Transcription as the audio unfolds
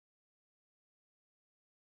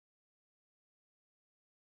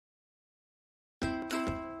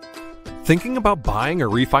Thinking about buying or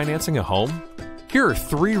refinancing a home? Here are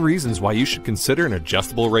 3 reasons why you should consider an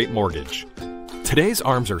adjustable rate mortgage. Today's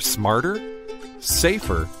ARMs are smarter,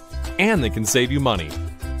 safer, and they can save you money.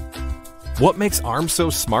 What makes ARMs so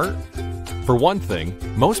smart? For one thing,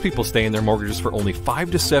 most people stay in their mortgages for only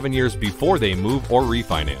 5 to 7 years before they move or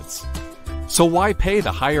refinance. So why pay the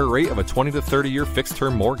higher rate of a 20 to 30-year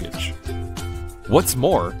fixed-term mortgage? What's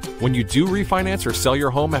more, when you do refinance or sell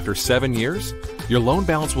your home after 7 years, your loan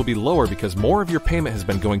balance will be lower because more of your payment has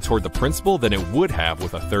been going toward the principal than it would have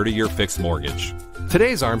with a 30-year fixed mortgage.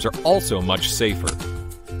 Today's ARMs are also much safer.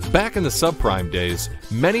 Back in the subprime days,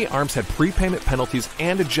 many ARMs had prepayment penalties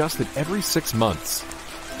and adjusted every 6 months,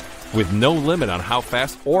 with no limit on how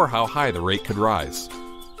fast or how high the rate could rise.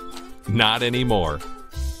 Not anymore.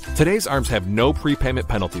 Today's ARMs have no prepayment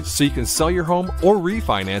penalties, so you can sell your home or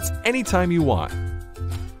refinance anytime you want.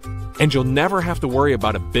 And you'll never have to worry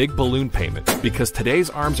about a big balloon payment because today's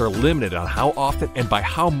ARMs are limited on how often and by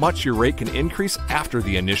how much your rate can increase after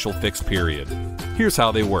the initial fixed period. Here's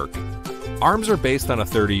how they work. ARMs are based on a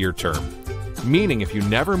 30-year term, meaning if you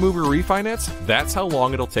never move or refinance, that's how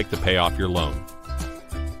long it'll take to pay off your loan.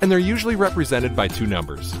 And they're usually represented by 2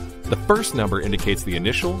 numbers. The first number indicates the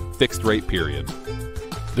initial fixed rate period.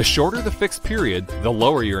 The shorter the fixed period, the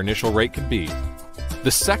lower your initial rate can be. The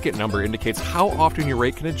second number indicates how often your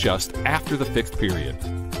rate can adjust after the fixed period.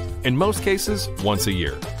 In most cases, once a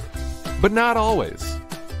year. But not always.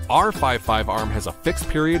 Our 5/5 ARM has a fixed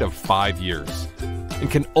period of 5 years and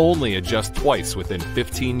can only adjust twice within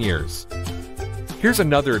 15 years. Here's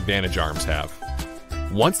another advantage ARMs have.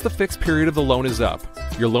 Once the fixed period of the loan is up,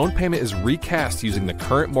 your loan payment is recast using the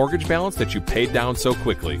current mortgage balance that you paid down so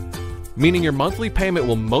quickly, meaning your monthly payment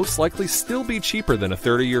will most likely still be cheaper than a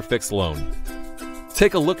 30-year fixed loan.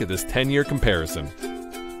 Take a look at this 10-year comparison.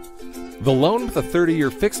 The loan with a 30-year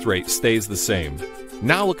fixed rate stays the same.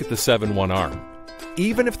 Now look at the 7/1 ARM.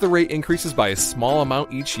 Even if the rate increases by a small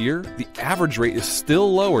amount each year, the average rate is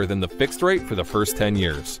still lower than the fixed rate for the first 10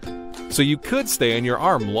 years. So you could stay in your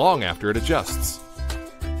ARM long after it adjusts.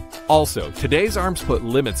 Also, today's ARMs put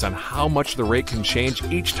limits on how much the rate can change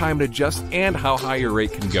each time it adjusts and how high your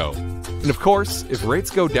rate can go. And of course, if rates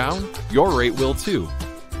go down, your rate will too.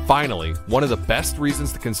 Finally, one of the best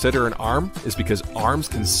reasons to consider an ARM is because ARMs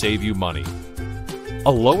can save you money.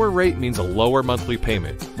 A lower rate means a lower monthly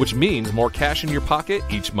payment, which means more cash in your pocket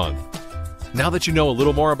each month. Now that you know a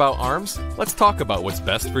little more about ARMs, let's talk about what's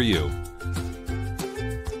best for you.